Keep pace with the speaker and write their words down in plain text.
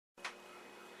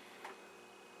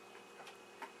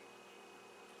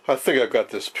I think I've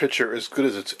got this picture as good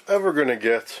as it's ever going to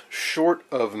get, short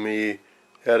of me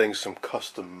adding some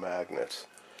custom magnets.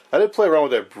 I did play around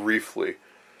with that briefly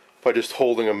by just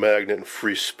holding a magnet in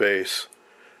free space.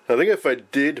 I think if I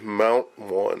did mount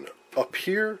one up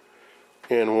here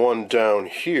and one down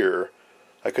here,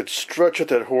 I could stretch at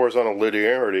that horizontal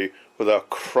linearity without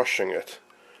crushing it.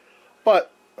 But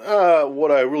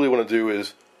what I really want to do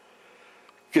is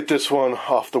get this one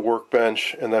off the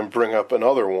workbench and then bring up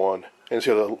another one and see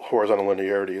how the horizontal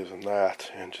linearity is in that,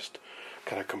 and just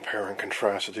kind of compare and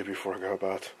contrast it before I go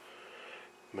about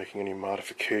making any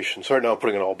modifications. So right now I'm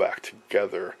putting it all back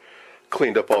together.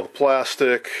 Cleaned up all the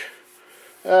plastic.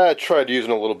 I tried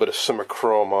using a little bit of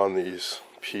simichrome on these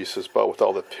pieces, but with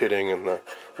all the pitting and the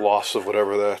loss of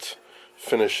whatever that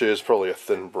finish is, probably a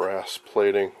thin brass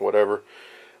plating, whatever.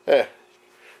 There's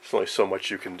only so much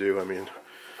you can do, I mean.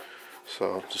 So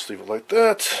I'll just leave it like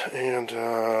that, and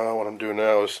what I'm doing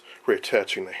now is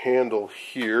reattaching the handle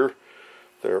here.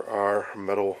 There are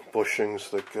metal bushings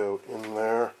that go in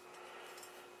there,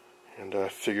 and I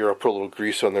figure I'll put a little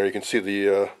grease on there. You can see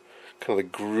the kind of the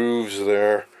grooves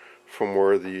there from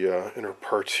where the inner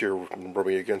parts here were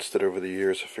rubbing against it over the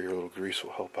years. I figure a little grease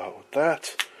will help out with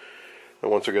that.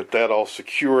 And once I get that all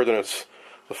secure, then it's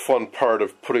the fun part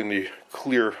of putting the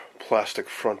clear plastic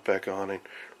front back on and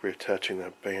reattaching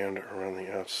that band around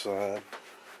the outside.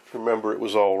 Remember, it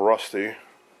was all rusty.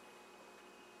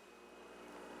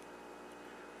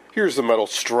 Here's the metal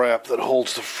strap that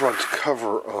holds the front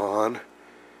cover on.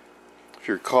 If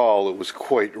you recall, it was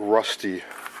quite rusty.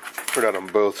 Put out on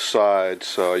both sides,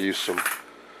 so I used some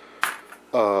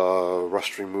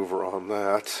rust remover on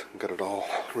that. Got it all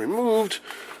removed.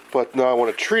 But now I want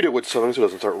to treat it with something so it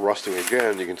doesn't start rusting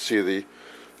again. You can see the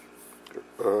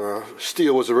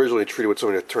steel was originally treated with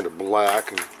something that turned it black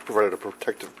and provided a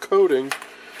protective coating.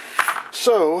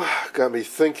 So, got me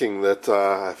thinking that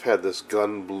I've had this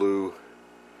gun blue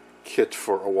kit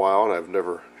for a while and I've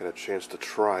never had a chance to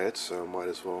try it, so might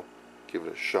as well give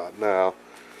it a shot now.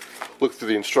 Look through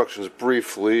the instructions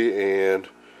briefly, and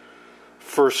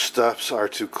first steps are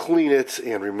to clean it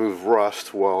and remove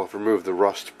rust. Well, I've removed the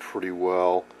rust pretty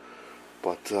well,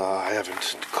 but I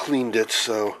haven't cleaned it,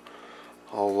 so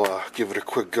I'll give it a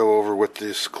quick go over with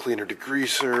this cleaner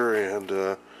degreaser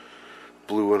and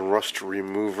blue and rust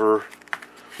remover.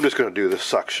 I'm just going to do this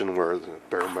section where the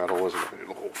bare metal isn't going to do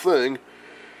the whole thing.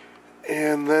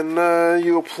 And then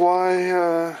you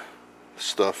apply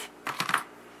stuff.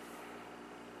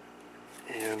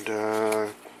 And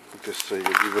like I say, you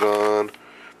leave it on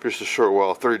for just a short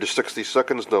while, 30 to 60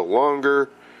 seconds, no longer.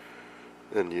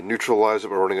 Then you neutralize it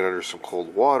by running it under some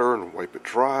cold water and wipe it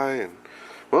dry, and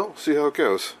well, see how it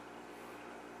goes.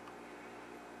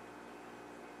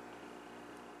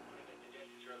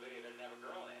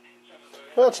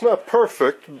 That's not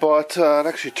perfect, but it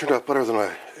actually turned out better than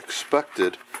I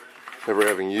expected, never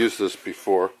having used this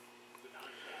before.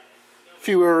 A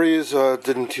few areas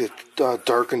didn't get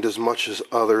darkened as much as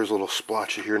others, a little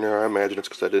splotchy here and there. I imagine it's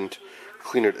because I didn't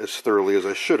clean it as thoroughly as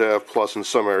I should have, plus in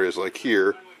some areas like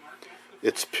here,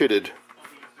 it's pitted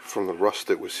from the rust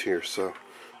that was here, so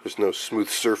there's no smooth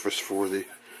surface for the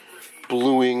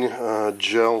bluing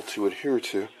gel to adhere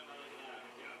to.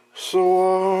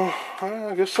 So,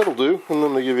 I guess that'll do. And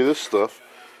then they give you this stuff,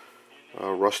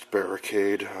 rust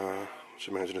barricade, which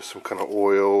I imagine is some kind of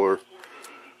oil or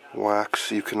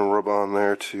wax you can rub on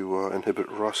there to inhibit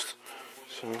rust.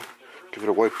 So, give it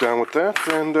a wipe down with that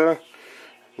and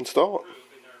install it.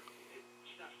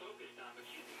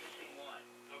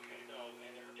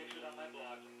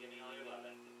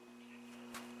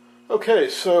 Okay,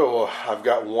 so I've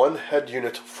got one head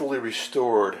unit fully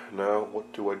restored. Now,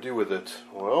 what do I do with it?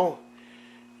 Well,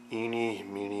 eeny,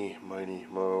 meeny, miny,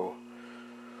 mo.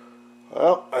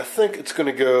 Well, I think it's going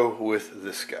to go with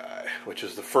this guy, which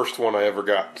is the first one I ever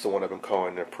got. It's the one I've been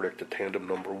calling the Predicta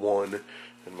Tandem I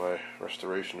in my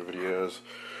restoration videos.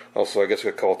 Also, I guess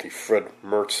I could call it the Fred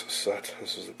Mertz set.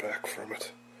 This is the back from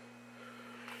it.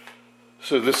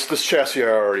 So this chassis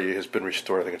already has been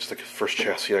restored. I think it's the first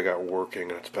chassis I got working,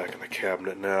 and it's back in the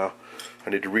cabinet now. I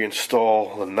need to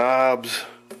reinstall the knobs.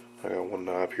 I got one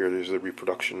knob here. These are the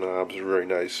reproduction knobs. They're very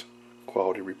nice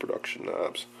quality reproduction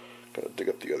knobs. Gotta dig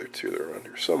up the other two. They're around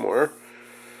here somewhere.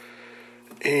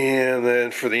 And then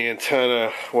for the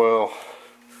antenna, well,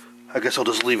 I guess I'll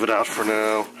just leave it out for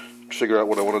now. Figure out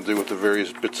what I want to do with the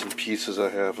various bits and pieces I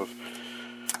have of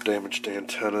damaged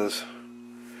antennas.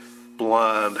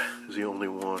 Blonde is the only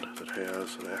one that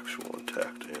has an actual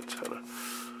intact antenna.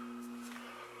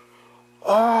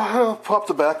 I'll pop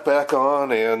the back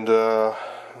on and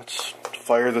let's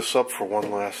fire this up for one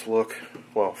last look.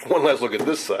 Well, for one last look at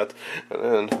this set,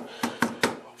 and then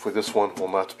Hopefully this one will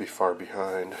not be far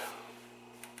behind.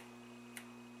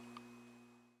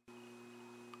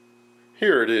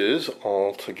 Here it is,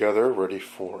 all together, ready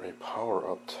for a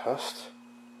power-up test.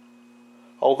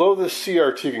 Although this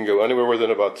CRT can go anywhere within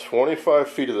about 25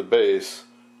 feet of the base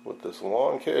with this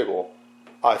long cable,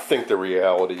 I think the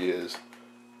reality is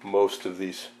most of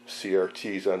these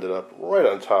CRTs ended up right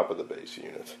on top of the base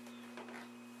unit.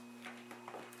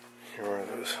 Here are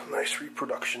those nice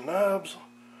reproduction knobs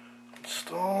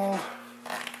installed.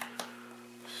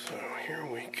 So here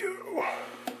we go.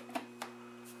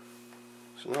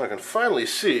 So now I can finally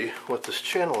see what this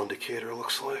channel indicator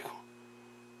looks like.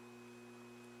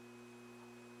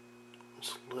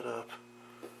 It's lit up.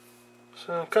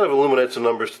 So it kind of illuminates the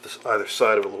numbers to this either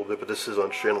side of it a little bit, but this is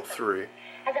on channel 3.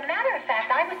 As a matter of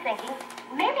fact, I was thinking,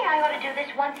 maybe I ought to do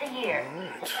this once a year.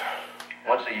 Alright.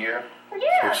 Once a year?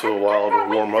 Yeah. Takes a little while to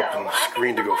warm up and the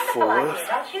screen to go full width.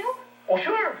 Don't you? Oh,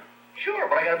 sure,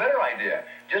 but I got a better idea.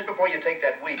 Just before you take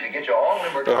that week to get you all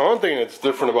limbered Now, up. one thing that's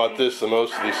different about this than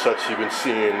most of these sets you've been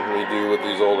seeing we do with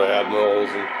these old Admirals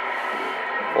and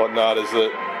whatnot is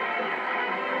that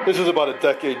this is about a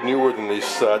decade newer than these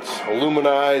sets.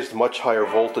 Illuminized, much higher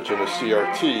voltage in the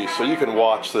CRT, so you can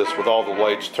watch this with all the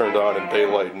lights turned on in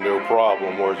daylight, no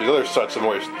problem. Whereas these other sets, I'm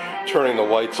always turning the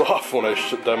lights off when I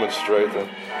demonstrate them.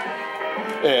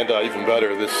 And even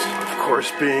better, this, of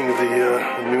course, being the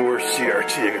newer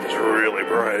CRT, it gets really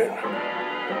bright.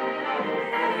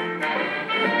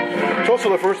 It's also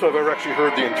the first time I've ever actually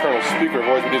heard the internal speaker. I've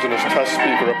always been using this test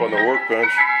speaker up on the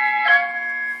workbench.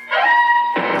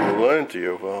 Plenty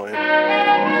of volume.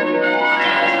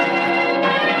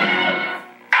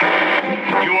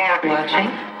 You are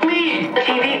watching? Please, the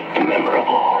TV.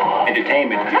 Memorable.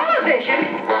 Entertainment. Television.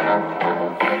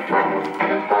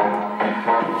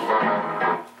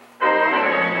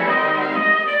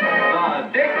 The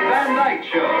Dick Van Dyke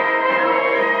Show.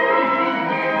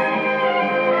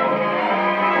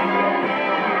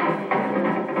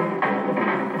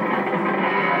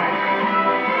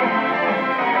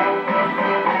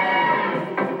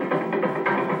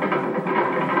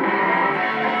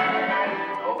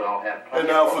 And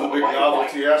now for the big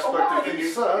novelty aspect of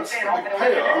these sets, the big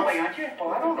payoff.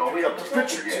 We got the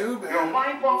picture tube and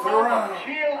move it around.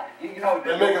 They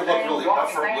make it look really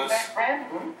effortless.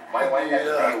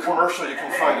 The commercial you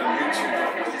can find on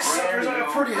YouTube. These suckers are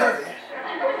pretty heavy.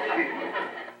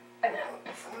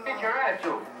 Get your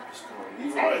attitude. Just gonna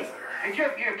leave it right there.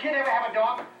 Did your kid ever have a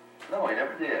dog? No, I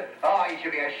never did. Oh, you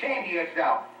should be ashamed of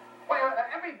yourself. Well,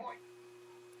 every boy...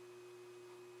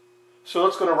 So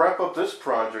that's going to wrap up this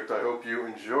project. I hope you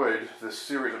enjoyed this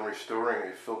series on restoring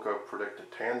a Philco Predicta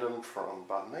Tandem from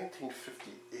about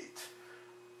 1958.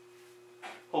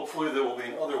 Hopefully there will be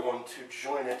another one to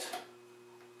join it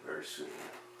very soon.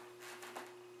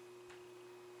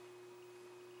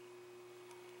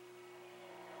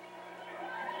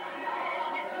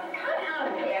 Come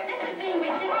out there. This is being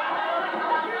ridiculous.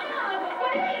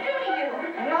 What did he do to you?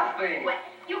 Nothing. What?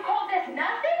 You call this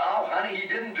nothing? Oh, honey, he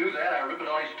didn't do that. I ripped it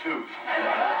on his tooth.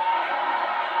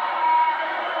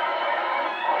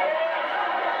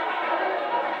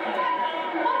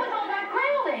 What was all that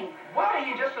growling? Well,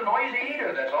 he's just a noisy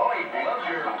eater, that's all. He loves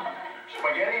your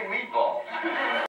spaghetti and meatballs.